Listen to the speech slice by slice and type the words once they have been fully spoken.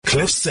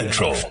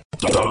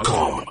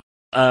CliffCentral.com.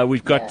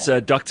 We've got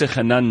Dr.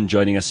 Hanan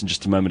joining us in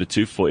just a moment or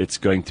two for It's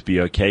Going to Be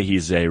Okay.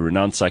 He's a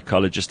renowned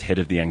psychologist, head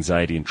of the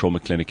Anxiety and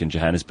Trauma Clinic in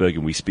Johannesburg,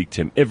 and we speak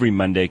to him every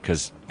Monday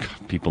because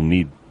people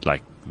need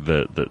like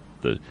the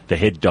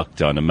head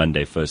doctor on a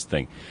Monday first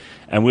thing.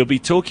 And we'll be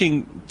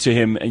talking to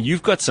him, and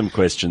you've got some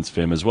questions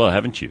for him as well,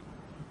 haven't you?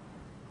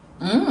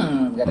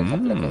 Got a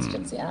couple of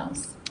questions,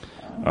 yes.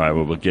 All right,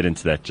 well, we'll get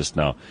into that just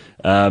now.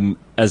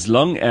 As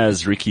long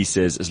as, Ricky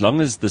says, as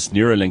long as this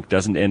Neuralink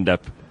doesn't end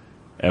up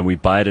and we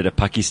buy it at a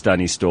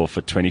Pakistani store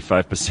for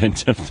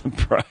 25% of the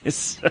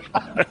price.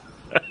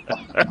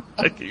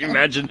 Can you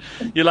imagine?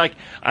 You're like,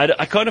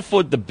 I can't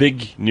afford the big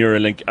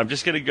Neuralink. I'm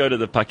just going to go to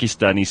the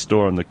Pakistani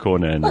store on the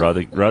corner and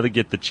rather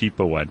get the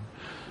cheaper one.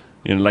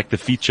 You know, like the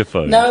feature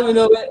phone. Now we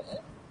know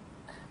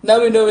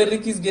where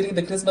Ricky's getting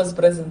the Christmas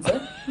presents,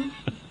 huh?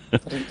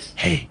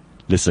 Hey,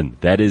 listen,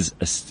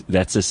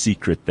 that's a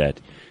secret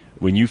that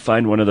when you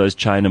find one of those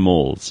China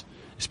malls,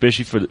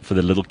 especially for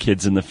the little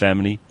kids in the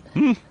family,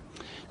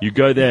 you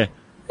go there,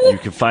 you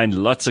can find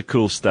lots of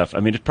cool stuff. I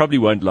mean, it probably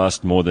won't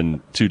last more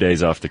than 2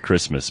 days after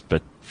Christmas,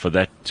 but for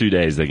that 2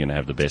 days, they're going to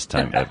have the best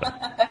time ever.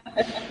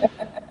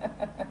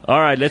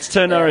 All right, let's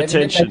turn our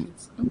attention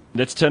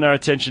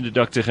to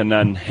Dr.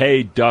 Hanan.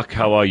 Hey, Doc,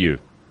 how are you?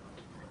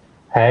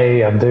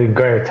 Hey, I'm doing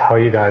great. How are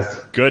you guys?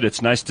 Good.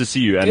 It's nice to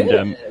see you.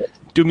 And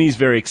Dumi's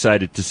very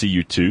excited to see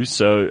you too.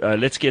 So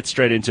let's get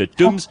straight into it.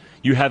 Dums,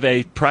 you have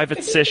a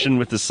private session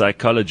with the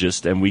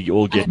psychologist, and we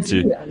all get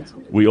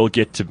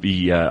to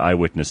be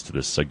eyewitness to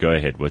this. So go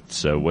ahead.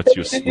 What's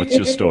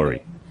your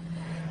story?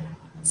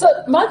 So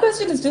my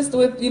question is just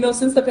with,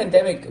 since the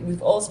pandemic,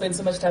 we've all spent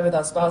so much time with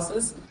our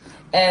spouses.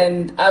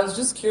 And I was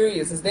just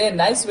curious, is there a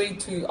nice way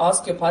to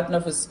ask your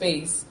partner for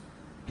space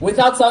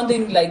without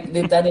sounding like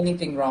they've done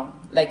anything wrong?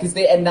 Like, is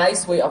there a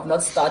nice way of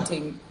not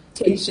starting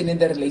tension in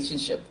the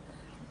relationship,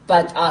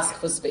 but ask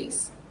for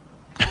space?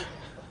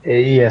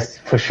 Yes,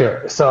 for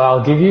sure. So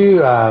I'll give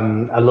you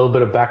a little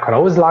bit of background. I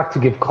always like to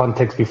give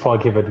context before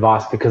I give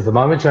advice, because the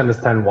moment you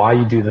understand why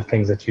you do the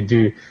things that you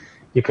do,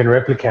 you can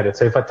replicate it.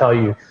 So if I tell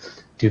you,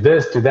 do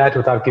this, do that,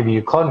 without giving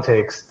you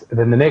context,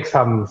 then the next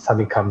time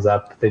something comes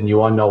up, then you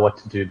won't know what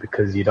to do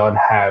because you don't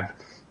have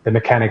the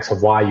mechanics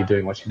of why you're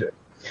doing what you're doing.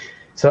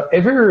 So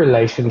every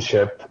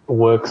relationship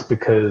works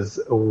because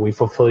we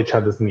fulfill each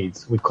other's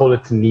needs. We call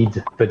it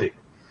need bidding.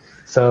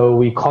 So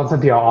we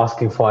constantly are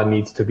asking for our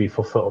needs to be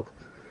fulfilled.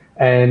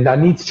 And our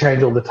needs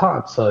change all the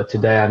time. So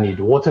today I need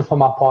water for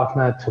my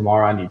partner.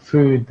 Tomorrow I need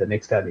food. The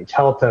next day I need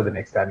shelter. The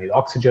next day I need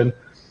oxygen.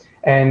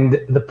 And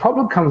the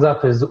problem comes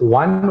up is,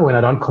 one, when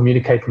I don't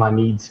communicate my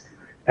needs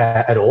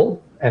at all,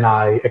 and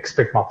I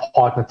expect my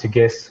partner to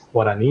guess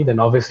what I need, and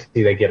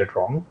obviously they get it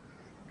wrong.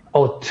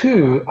 Or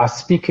two, I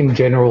speak in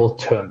general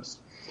terms.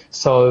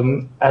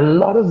 So a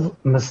lot of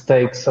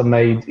mistakes are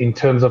made in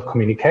terms of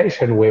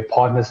communication where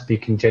partners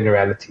speak in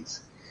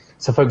generalities.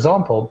 So for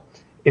example,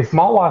 if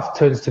my wife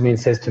turns to me and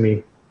says to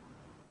me,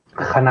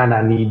 Hanan,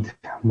 I need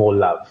more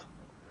love,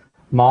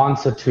 my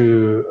answer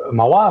to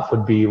my wife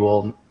would be,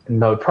 well,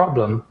 no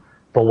problem,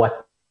 but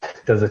what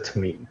does it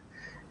mean?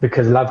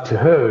 Because love to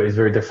her is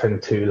very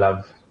different to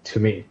love to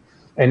me.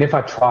 And if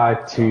I try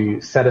to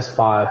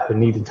satisfy her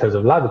need in terms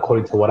of love,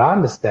 according to what I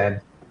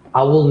understand,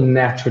 I will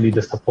naturally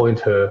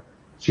disappoint her.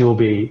 She will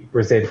be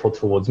resentful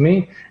towards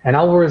me, and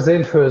I will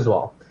resent her as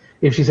well.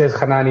 If she says,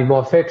 Hanan, I need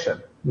more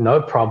affection, no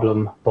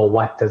problem, but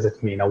what does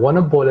it mean? I want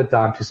to boil it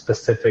down to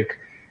specific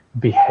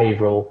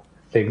behavioral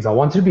things. I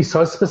want it to be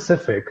so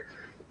specific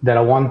that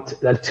I want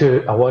her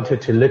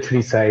to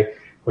literally say,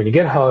 when you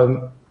get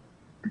home,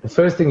 the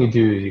first thing you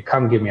do is you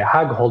come give me a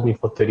hug, hold me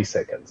for 30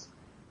 seconds.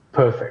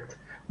 Perfect.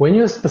 When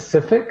you're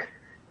specific,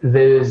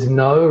 there's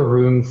no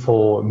room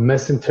for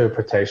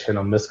misinterpretation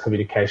or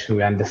miscommunication.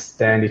 We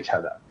understand each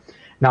other.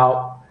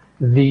 Now,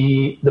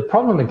 the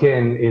problem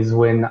again is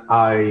when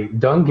I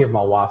don't give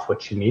my wife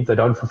what she needs, I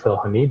don't fulfill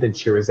her need, then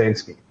she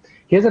resents me.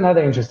 Here's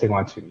another interesting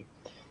one to me.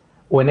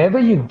 Whenever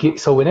you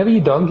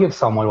don't give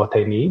someone what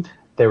they need,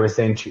 they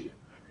resent you.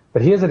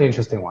 But here's an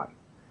interesting one.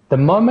 The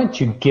moment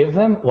you give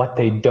them what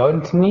they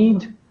don't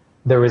need,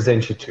 they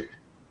resent you too.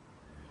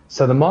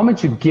 So the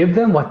moment you give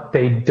them what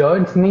they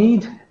don't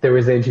need, they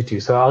resent you too.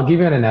 So I'll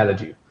give you an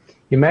analogy.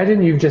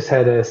 Imagine you've just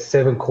had a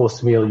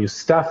 7-course meal, you're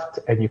stuffed,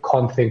 and you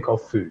can't think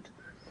of food.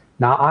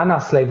 Now, I now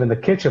slave in the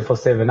kitchen for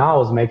 7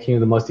 hours, making you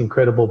the most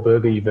incredible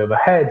burger you've ever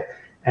had,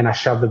 and I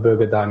shove the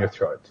burger down your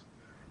throat.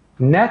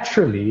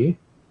 Naturally,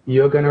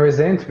 you're going to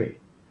resent me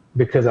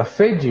because I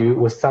fed you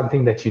with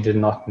something that you did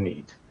not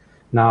need.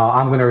 Now,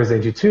 I'm going to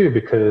resent you too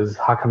because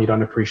how come you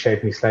don't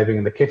appreciate me slaving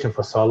in the kitchen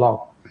for so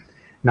long?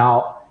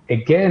 Now,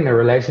 again, a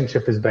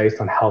relationship is based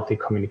on healthy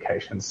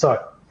communication.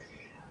 So,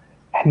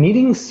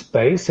 needing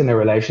space in a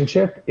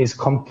relationship is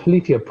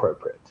completely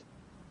appropriate.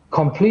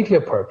 Completely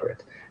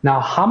appropriate. Now,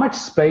 how much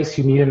space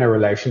you need in a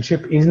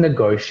relationship is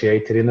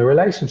negotiated in the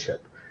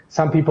relationship.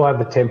 Some people have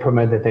the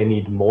temperament that they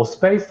need more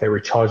space. They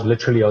recharge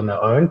literally on their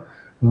own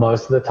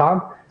most of the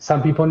time.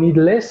 Some people need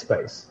less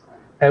space.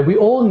 And we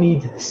all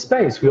need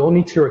space. We all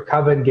need to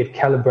recover and get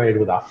calibrated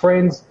with our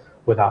friends,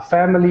 with our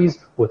families,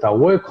 with our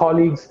work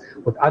colleagues,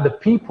 with other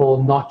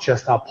people, not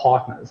just our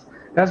partners.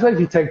 That's why if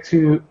you take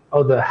two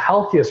of the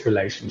healthiest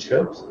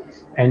relationships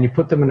and you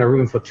put them in a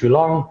room for too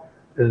long,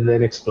 there's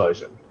an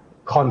explosion.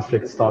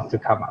 Conflict starts to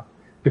come up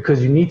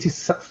because you need to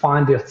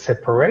find your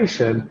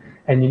separation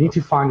and you need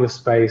to find your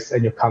space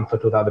and your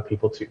comfort with other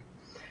people too.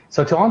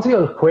 So to answer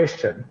your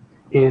question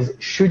is,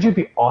 should you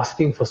be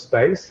asking for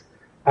space?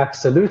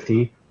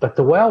 Absolutely. But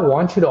the way I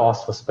want you to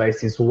ask for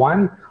space is,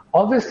 one,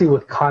 obviously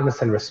with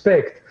kindness and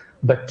respect,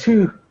 but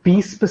two,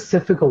 be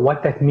specific of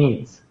what that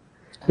means.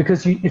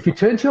 Because if you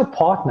turn to your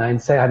partner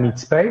and say, I need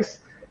space,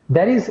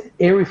 that is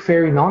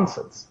airy-fairy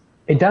nonsense.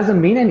 It doesn't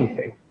mean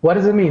anything. What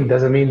does it mean?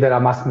 Does it mean that I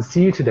mustn't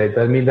see you today?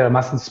 Does it mean that I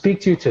mustn't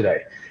speak to you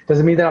today? Does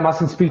it mean that I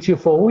mustn't speak to you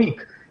for a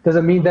week? Does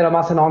it mean that I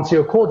mustn't answer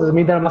your call? Does it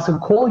mean that I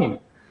mustn't call you?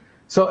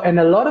 So, and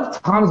a lot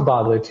of times,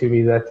 by the way, to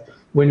me, that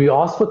when we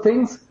ask for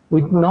things,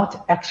 we're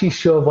not actually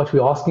sure of what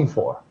we're asking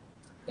for.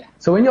 Yeah.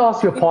 So when you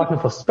ask your partner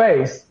for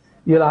space,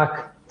 you're like,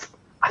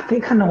 I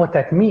think I know what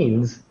that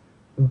means,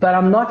 but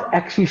I'm not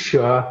actually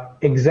sure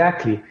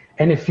exactly.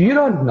 And if you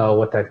don't know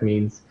what that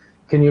means,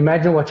 can you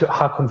imagine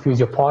how confused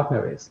your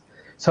partner is?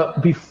 So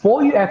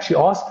before you actually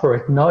ask for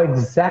it, know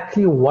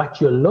exactly what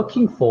you're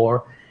looking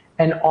for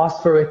and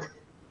ask for it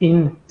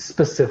in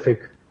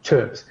specific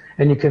terms.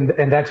 And you can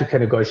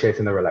negotiate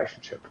in the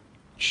relationship.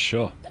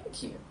 Sure.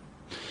 Thank you.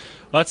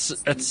 Well,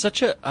 it's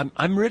such a.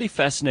 I'm really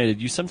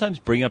fascinated. You sometimes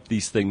bring up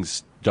these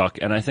things, Doc,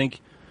 and I think,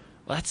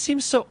 well, that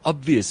seems so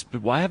obvious,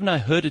 but why haven't I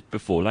heard it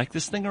before? Like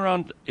this thing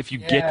around, if you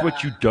get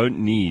what you don't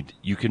need,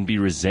 you can be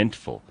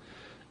resentful.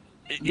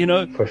 You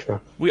know, for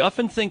sure. We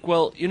often think,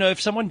 well, you know,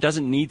 if someone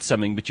doesn't need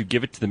something, but you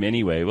give it to them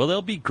anyway, well,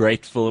 they'll be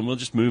grateful and we'll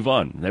just move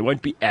on. They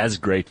won't be as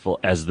grateful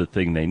as the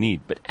thing they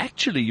need. But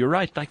actually, you're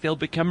right, like they'll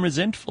become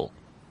resentful.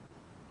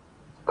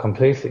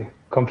 Completely,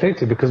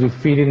 because we're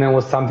feeding them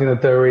with something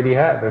that they already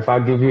have. If I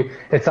give you,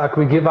 it's like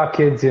we give our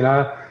kids, you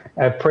know,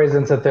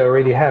 presents that they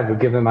already have. We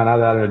give them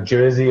another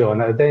jersey or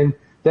another, then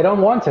they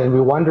don't want it. And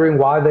we're wondering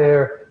why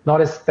they're not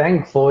as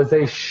thankful as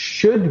they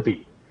should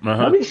be.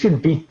 Nobody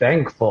should be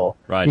thankful.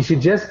 Right. You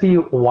should just be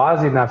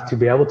wise enough to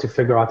be able to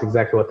figure out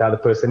exactly what the other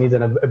person needs,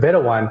 and a better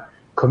one,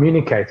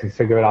 communicate and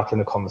figure it out in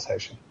the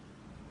conversation.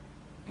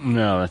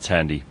 No, that's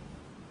handy.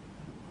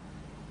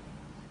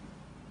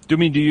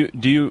 Dumi,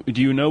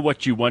 do you know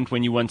what you want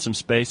when you want some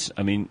space?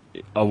 I mean,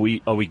 are we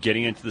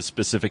getting into the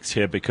specifics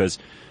here? Because,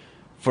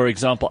 for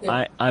example,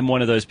 I'm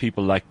one of those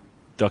people, like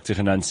Dr.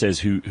 Hanan says,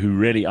 who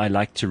really, I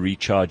like to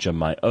recharge on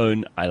my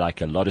own. I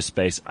like a lot of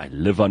space. I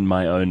live on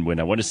my own. When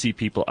I want to see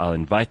people, I'll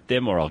invite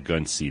them or I'll go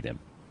and see them.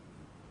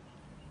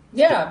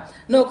 Yeah,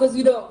 no, because,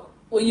 you know,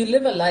 when you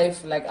live a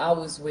life like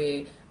ours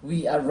where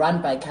we are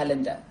run by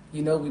calendar,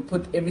 you know, we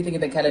put everything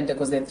in the calendar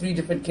because there are 3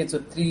 different kids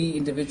with 3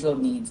 individual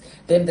needs.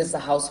 Then there's the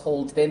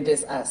household, then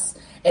there's us.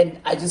 And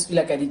I just feel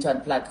like I need to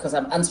unplug because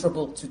I'm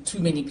answerable to too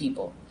many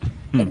people.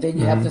 And then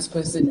you have this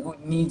person who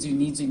needs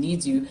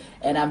you.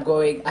 And I'm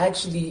going, I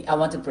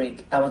want to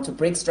break. I want to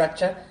break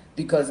structure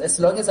because as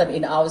long as I'm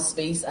in our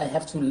space, I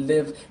have to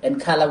live and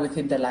color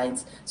within the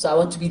lines. So I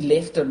want to be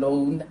left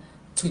alone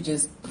to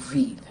just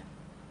breathe.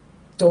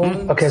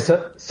 Okay,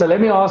 so let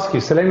me ask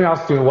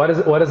you, what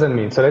does it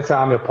mean? So let's say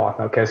I'm your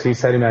partner, okay? So you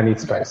say to me, I need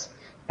space.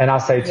 And I'll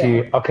say to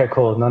you, okay,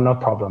 cool, no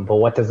problem. But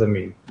what does it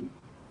mean?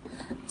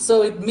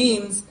 So it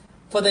means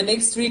for the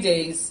next 3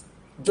 days,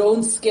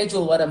 don't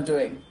schedule what I'm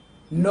doing.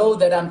 Know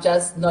that I'm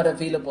just not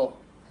available.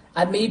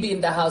 I may be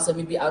in the house, I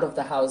may be out of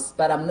the house,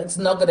 but it's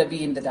not going to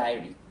be in the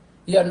diary.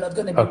 You're not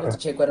going to be able to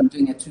check what I'm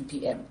doing at 2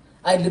 p.m.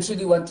 I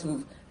literally want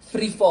to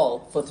free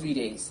fall for 3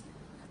 days.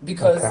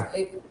 Because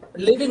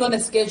living on a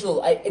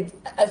schedule,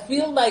 I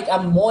feel like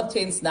I'm more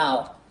tense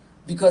now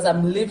because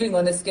I'm living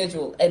on a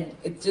schedule. And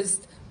it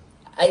just,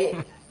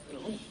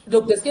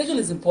 look, the schedule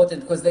is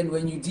important because then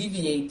when you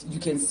deviate, you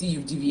can see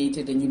you've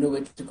deviated and you know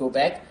where to go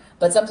back.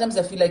 But sometimes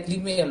I feel like,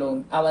 leave me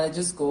alone. I want to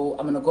just go,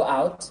 I'm going to go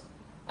out.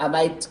 I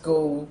might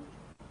go,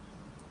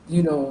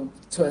 you know,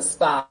 to a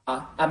spa.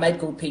 I might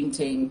go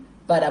painting,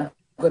 but I'm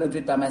going to do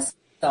it by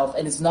myself.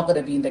 And it's not going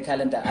to be in the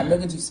calendar. I'm not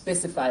going to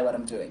specify what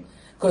I'm doing.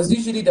 Because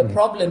usually the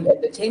problem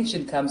and the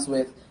tension comes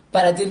with,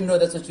 but I didn't know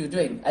that's what you're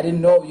doing. I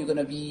didn't know you're going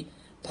to be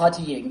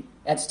partying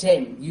at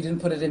 10. You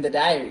didn't put it in the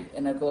diary.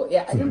 And I go,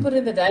 I didn't put it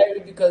in the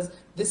diary because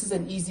this is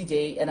an easy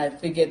day. And I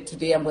figured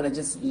today I'm going to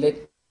just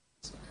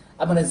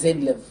I'm going to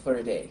zen live for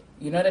a day.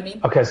 You know what I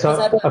mean? Okay, so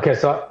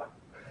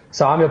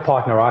I'm your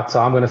partner, right?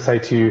 So I'm going to say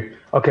to you,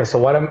 okay, so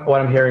what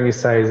I'm hearing you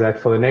say is that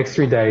for the next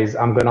 3 days,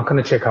 I'm not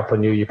going to check up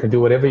on you. You can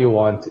do whatever you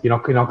want. You're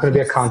not going to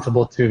be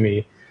accountable to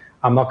me.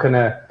 I'm not going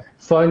to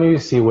phone you,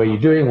 see where you're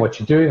doing, what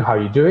you're doing, how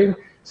you're doing.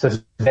 So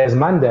there's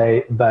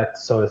Monday,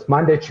 so it's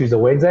Monday, Tuesday,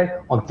 Wednesday.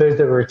 On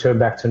Thursday, we return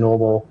back to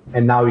normal,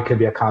 and now we can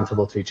be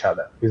accountable to each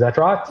other. Is that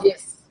right?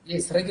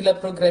 Yes, regular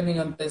programming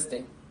on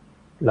Thursday.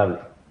 Lovely.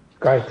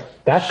 Great.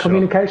 That's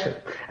communication.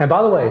 And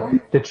by the way,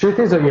 the truth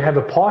is that you have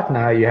a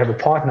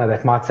partner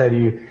that might say to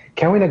you,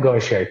 can we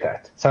negotiate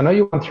that? So I know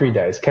you want 3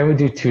 days. Can we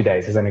do 2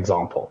 days as an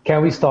example?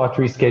 Can we start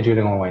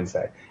rescheduling on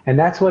Wednesday? And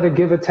that's what a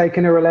give or take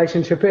in a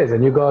relationship is.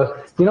 And you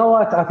go, you know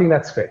what? I think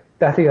that's fair.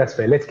 I think that's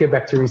fair. Let's get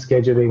back to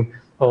rescheduling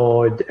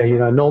or,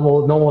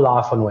 normal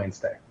life on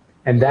Wednesday.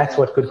 And that's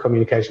what good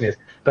communication is.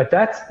 But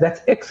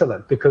that's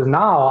excellent, because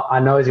now I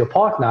know, as your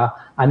partner,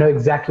 I know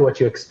exactly what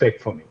you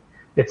expect from me.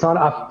 It's not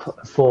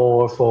up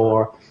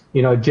for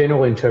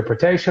general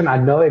interpretation. I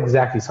know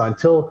exactly. So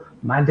until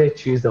Monday,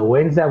 Tuesday,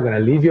 Wednesday, I'm going to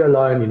leave you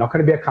alone. You're not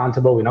going to be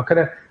accountable. We're not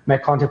going to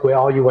make contact. Where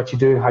are you? What you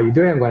doing? How you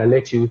doing? I'm going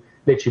to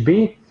let you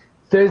be.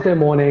 Thursday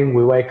morning,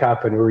 we wake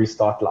up and we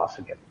restart life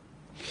again.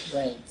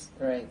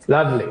 Right.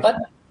 Lovely. But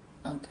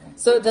okay.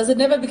 So does it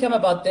never become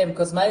about them?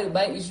 Because my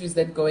issue is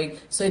then going,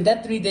 so in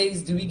that 3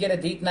 days, do we get a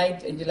date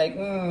night? And you're like,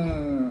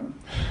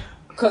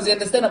 Because you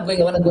understand, I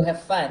want to go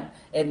have fun.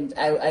 And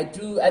I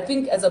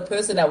think as a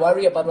person, I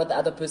worry about what the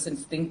other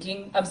person's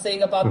thinking I'm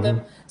saying about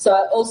them. So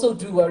I also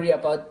do worry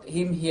about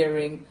him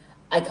hearing,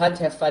 I can't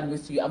have fun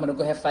with you. I'm going to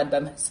go have fun by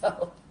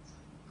myself.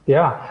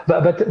 Yeah,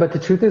 but the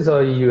truth is,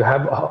 you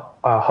have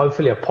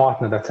hopefully a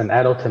partner that's an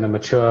adult and a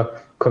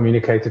mature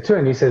communicator too,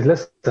 and he says,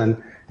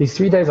 listen, these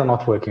 3 days are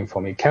not working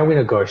for me. Can we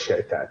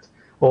negotiate that?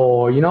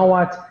 Or, you know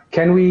what,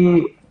 can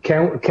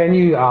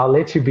you, I'll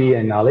let you be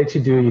and I'll let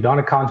you do, you're not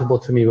accountable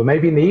to me, but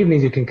maybe in the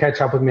evenings you can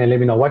catch up with me and let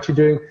me know what you're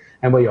doing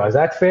and where you are. Is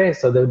that fair?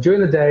 So that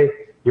during the day,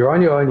 you're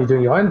on your own, you're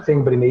doing your own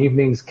thing, but in the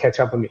evenings, catch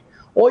up with me.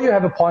 Or you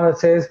have a partner that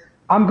says,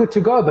 I'm good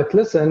to go, but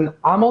listen,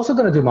 I'm also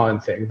going to do my own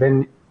thing.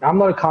 Then I'm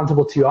not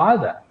accountable to you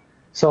either.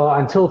 So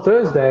until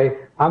Thursday,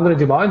 I'm going to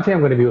do my own thing. I'm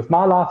going to be with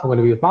my life. I'm going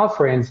to be with my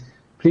friends.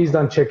 Please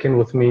don't check in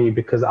with me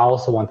because I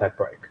also want that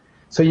break.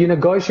 So you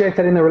negotiate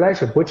that in the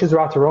relationship, which is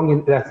right or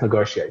wrong, that's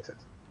negotiated.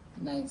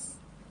 Nice.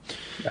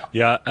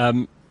 Yeah.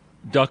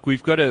 Doc, we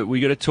got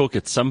to talk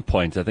at some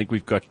point. I think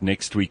we've got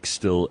next week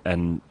still,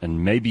 and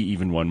maybe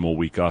even one more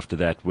week after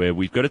that, where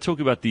we've got to talk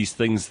about these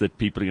things that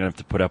people are going to have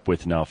to put up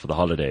with now for the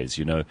holidays.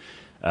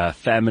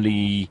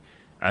 Family.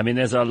 I mean,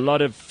 there's a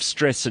lot of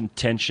stress and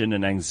tension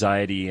and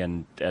anxiety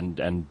and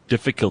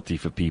difficulty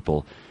for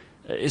people,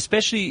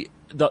 especially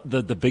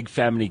the big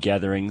family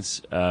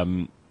gatherings.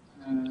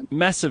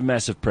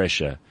 Massive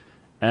pressure,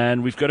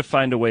 and we've got to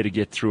find a way to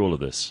get through all of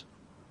this.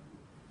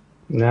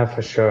 Yeah,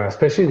 for sure.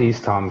 Especially these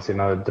times,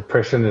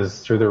 depression is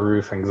through the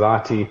roof.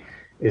 Anxiety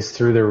is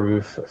through the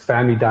roof.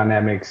 Family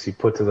dynamics, you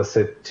put, as I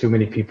said, too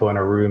many people in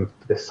a room.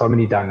 There's so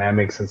many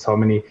dynamics and so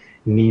many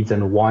needs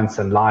and wants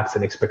and likes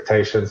and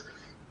expectations.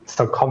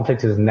 So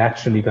conflict is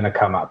naturally going to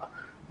come up.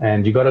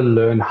 And you got to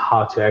learn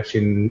how to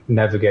actually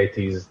navigate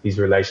these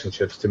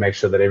relationships to make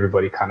sure that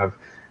everybody kind of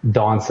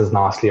dances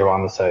nicely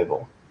around the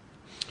table.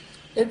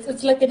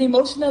 It's like an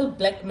emotional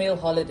blackmail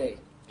holiday.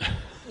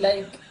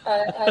 Like,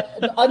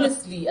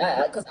 honestly,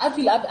 because I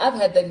feel I've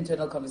had that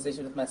internal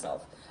conversation with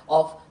myself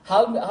of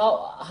how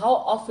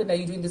often are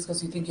you doing this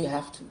because you think you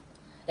have to,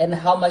 and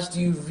how much do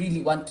you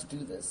really want to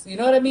do this? You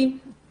know what I mean?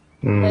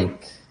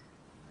 Like,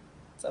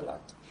 it's a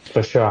lot.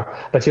 For sure.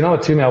 But you know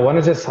what, Tumi, I want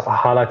to just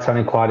highlight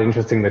something quite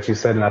interesting that you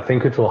said, and I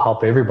think it will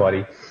help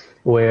everybody,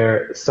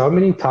 where so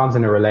many times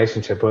in a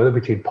relationship, whether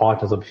between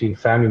partners or between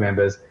family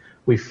members,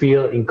 we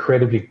feel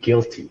incredibly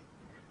guilty.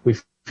 We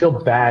feel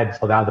bad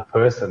for the other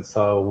person.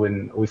 So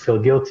when we feel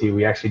guilty,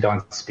 we actually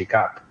don't speak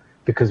up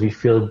because we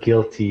feel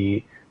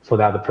guilty for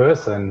the other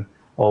person,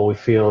 or we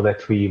feel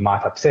that we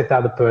might upset the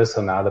other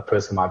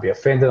person might be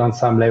offended on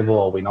some level,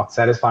 or we're not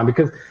satisfied,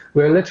 because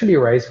we're literally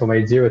raised from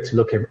age 0 to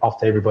look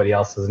after everybody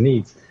else's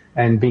needs.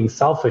 And being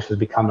selfish has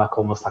become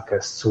almost like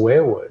a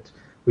swear word.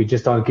 We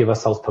just don't give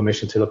ourselves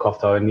permission to look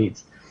after our own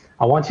needs.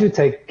 I want you to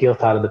take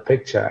guilt out of the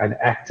picture and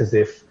act as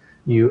if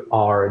you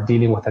are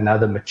dealing with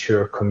another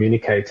mature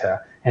communicator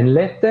and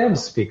let them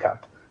speak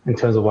up in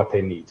terms of what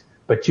they need.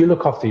 But you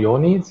look after your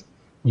needs,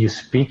 you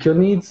speak your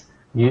needs,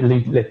 you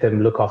let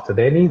them look after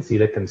their needs, you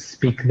let them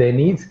speak their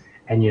needs,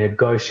 and you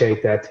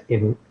negotiate that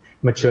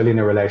maturely in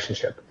a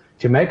relationship.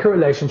 To make a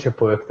relationship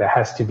work, there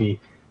has to be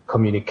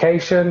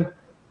communication,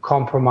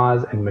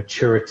 compromise, and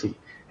maturity.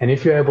 And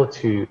if you're able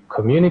to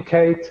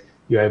communicate,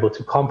 you're able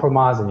to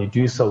compromise, and you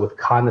do so with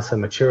kindness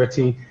and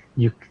maturity,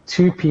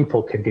 two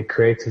people can get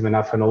creative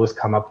enough and always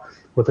come up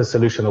with a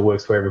solution that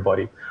works for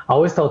everybody. I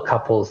always tell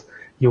couples,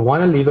 you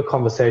want to leave a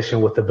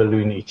conversation with a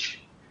balloon each.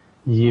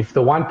 If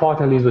the one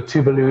partner leaves with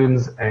 2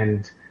 balloons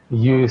and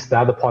the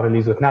other partner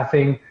leaves with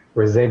nothing,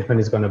 resentment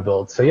is going to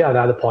build. So yeah, the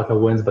other partner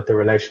wins, but the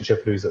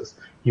relationship loses.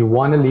 You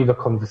want to leave a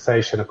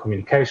conversation, a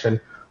communication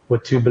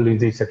with 2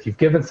 balloons each, that you've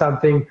given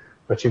something,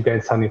 but you've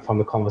gained something from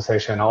the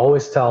conversation. I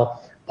always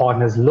tell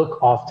partners, look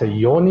after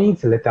your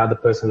needs and let the other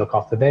person look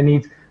after their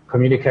needs.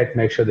 Communicate,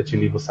 make sure that you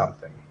leave with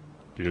something.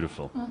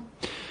 Beautiful.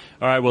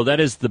 All right, well, that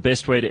is the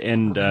best way to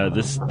end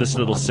this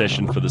little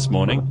session for this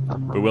morning.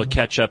 But we'll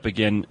catch up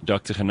again,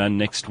 Dr. Hanan,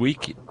 next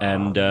week.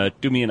 And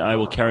Tumi and I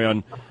will carry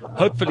on,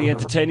 hopefully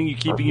entertaining you,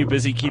 keeping you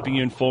busy, keeping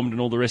you informed,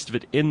 and all the rest of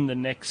it in the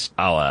next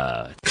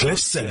hour.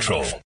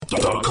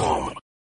 CliffCentral.com